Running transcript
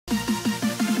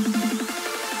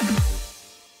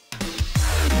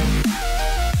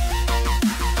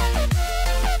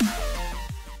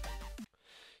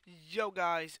Yo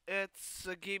guys, it's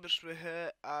Gamers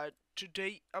here, and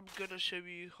today I'm gonna show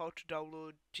you how to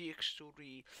download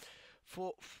Dxtory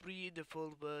for free in the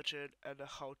full version and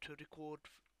how to record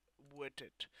with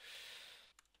it.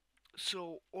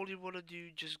 So all you wanna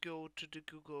do, just go to the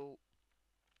Google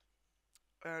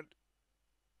and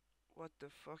what the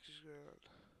fuck is going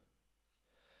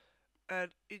on?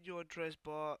 And in your address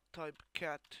bar type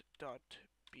cat.bh.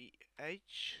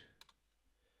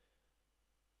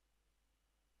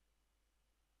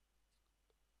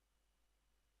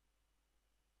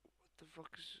 What the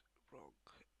fuck is wrong?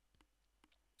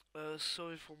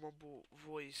 Sorry for my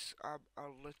voice, I'm a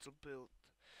little bit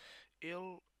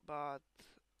ill, but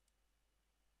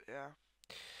yeah.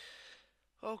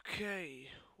 Okay,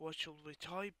 what should we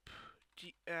type?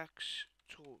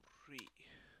 Dxtory.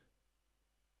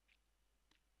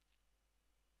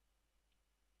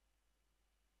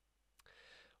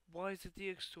 Why is the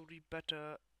Dxtory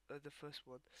better than the first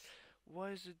one?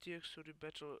 Why is the Dxtory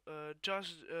better?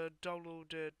 Just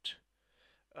download it,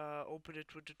 open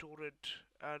it with the torrent,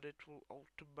 and it will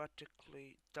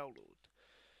automatically download.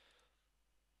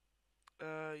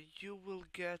 You will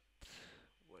get.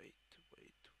 Wait,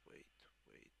 wait, wait,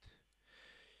 wait.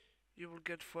 You will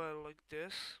get file like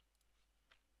this.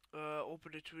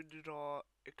 Open it with the raw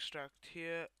extract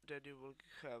here, then you will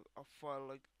have a file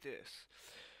like this.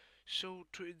 So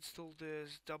to install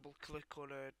this, double click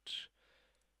on it,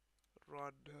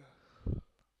 run,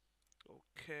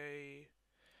 okay,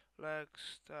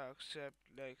 next, accept,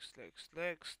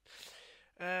 next.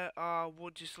 I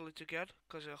won't install it again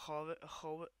because I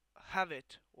have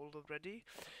it already.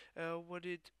 When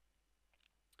it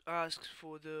asks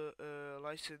for the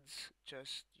license,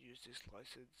 just use this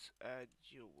license and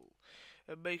you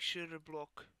will make sure to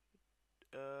block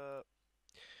uh,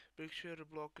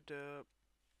 the.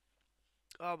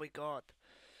 Oh my god.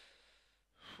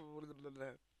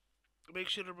 Make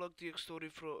sure to block the story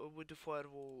with the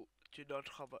firewall. Do not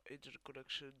have an internet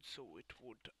connection so it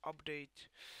won't update,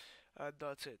 and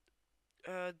that's it.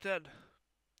 Then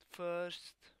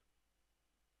first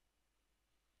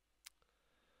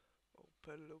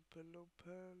open.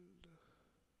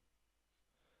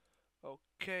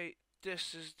 Okay,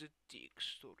 this is the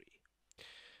Dxtory.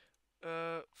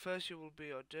 First you will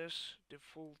be on this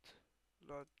default,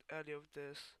 not any of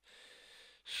this.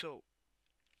 So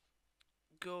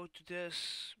go to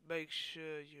this, make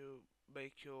sure you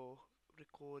make your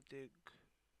recording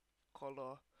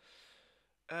color.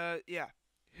 Yeah,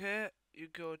 here you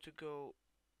go to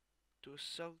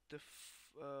select the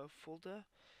folder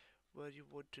where you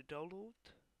want to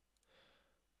download.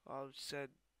 I'll send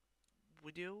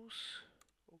videos.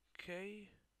 Okay,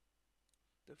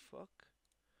 the fuck?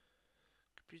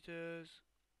 Computers,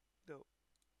 no,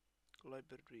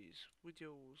 libraries,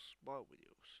 videos, my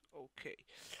videos. Okay,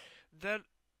 then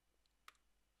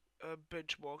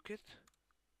benchmark it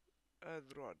and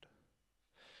run.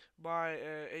 My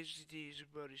HDD is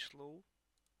very slow,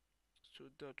 so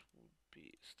that would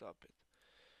be stop it.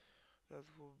 That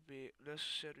would be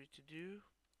necessary to do.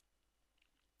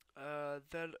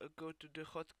 Then go to the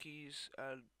hotkeys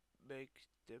and make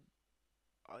them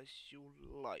as you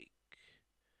like.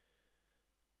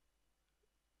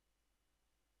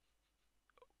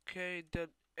 Okay, then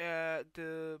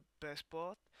the best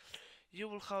part, you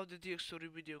will have the Dxtory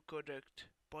video codec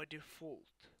by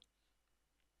default.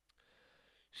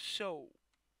 So,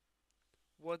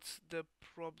 what's the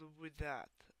problem with that?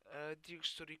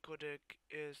 Dxtory codec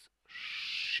is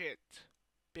shit,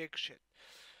 big shit.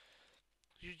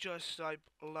 You just type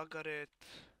Lagarith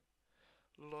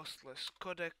Lossless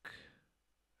codec.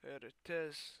 Here it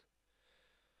is.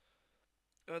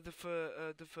 The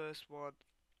first one.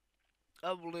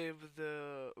 I will leave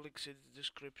the links in the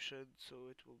description so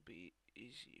it will be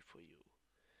easy for you.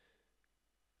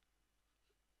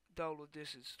 Download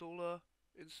this installer,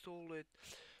 install it,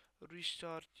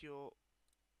 restart your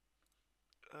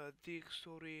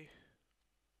Dxtory.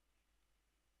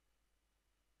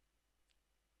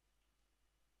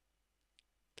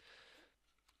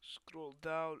 Scroll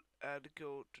down and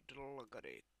go to the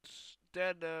Lagarith.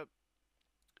 Then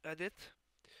edit.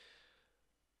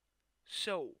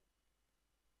 So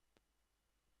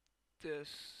this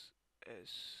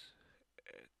is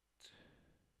it.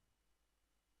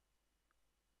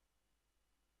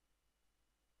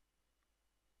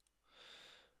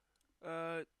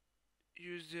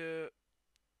 Use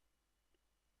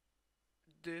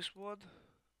this one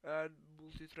and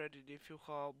multi-threading if you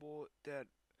have more than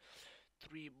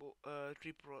three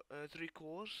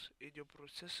cores in your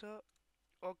processor.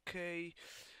 Okay,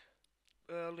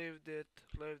 leave that.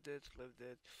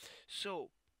 So,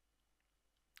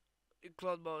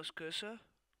 include mouse cursor.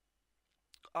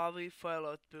 AVI file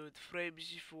output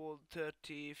frames if you want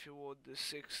 30, if you want the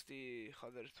 60,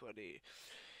 120,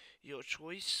 your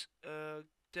choice.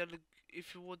 Then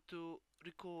if you want to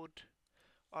record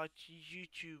at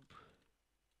YouTube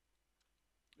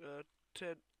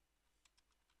 10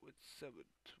 with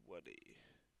 720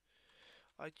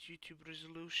 at YouTube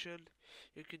resolution,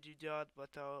 you can do that, but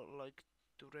I like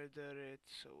to render it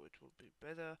so it will be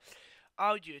better.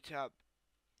 Audio tab.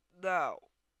 Now,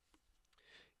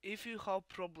 if you have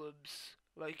problems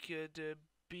like the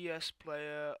BS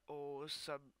player or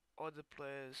some other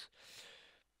players,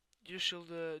 you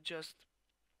should just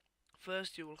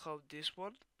first you will have this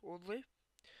one only.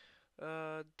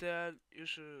 Then you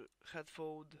should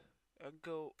headphone and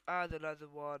go add another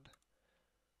one,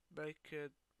 make a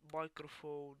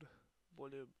microphone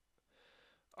volume.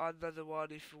 Another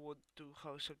one if you want to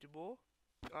have something more.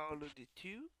 I only did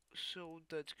two, so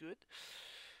that's good.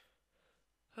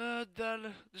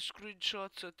 Then the screenshot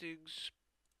settings,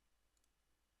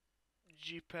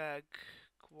 JPEG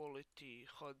quality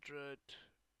 100,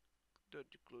 don't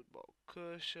include my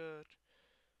cursor.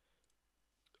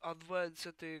 Advanced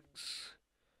settings,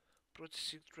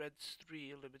 processing threads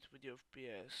 3, limit video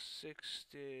FPS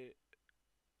 60.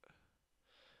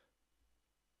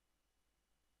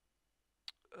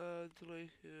 Delay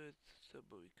hit, the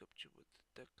movie capture with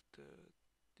detect,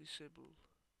 disable.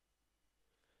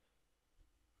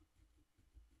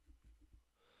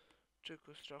 Check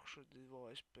construction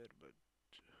device permanent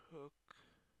hook.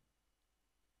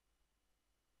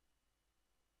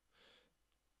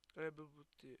 Enable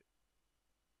the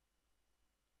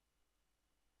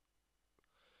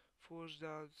force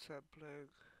down sampling.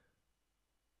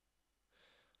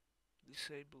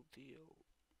 Disable DL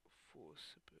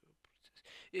force CPU process.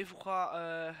 If you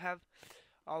have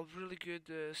a really good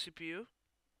CPU,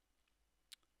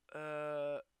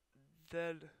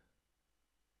 then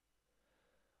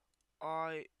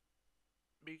I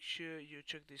make sure you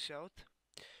check this out.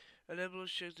 Enable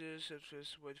check the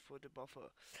surface, wait for the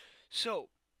buffer. So,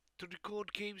 to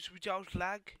record games without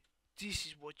lag, this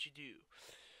is what you do.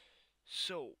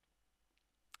 So,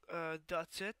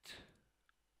 that's it.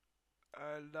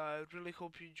 And I really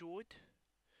hope you enjoyed.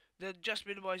 Then just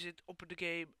minimize it, open the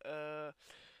game.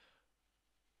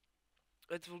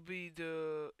 It will be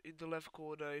in the left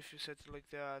corner if you set it like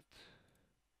that.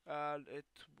 And it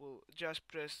will just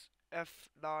press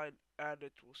F9 and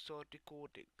it will start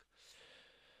recording.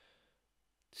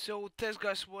 So thanks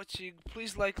guys for watching.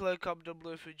 Please like, comment down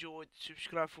below if you enjoyed,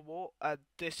 subscribe for more, and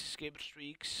this is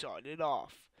GamerStreak signing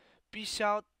off. Peace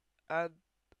out and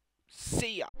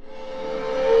see ya.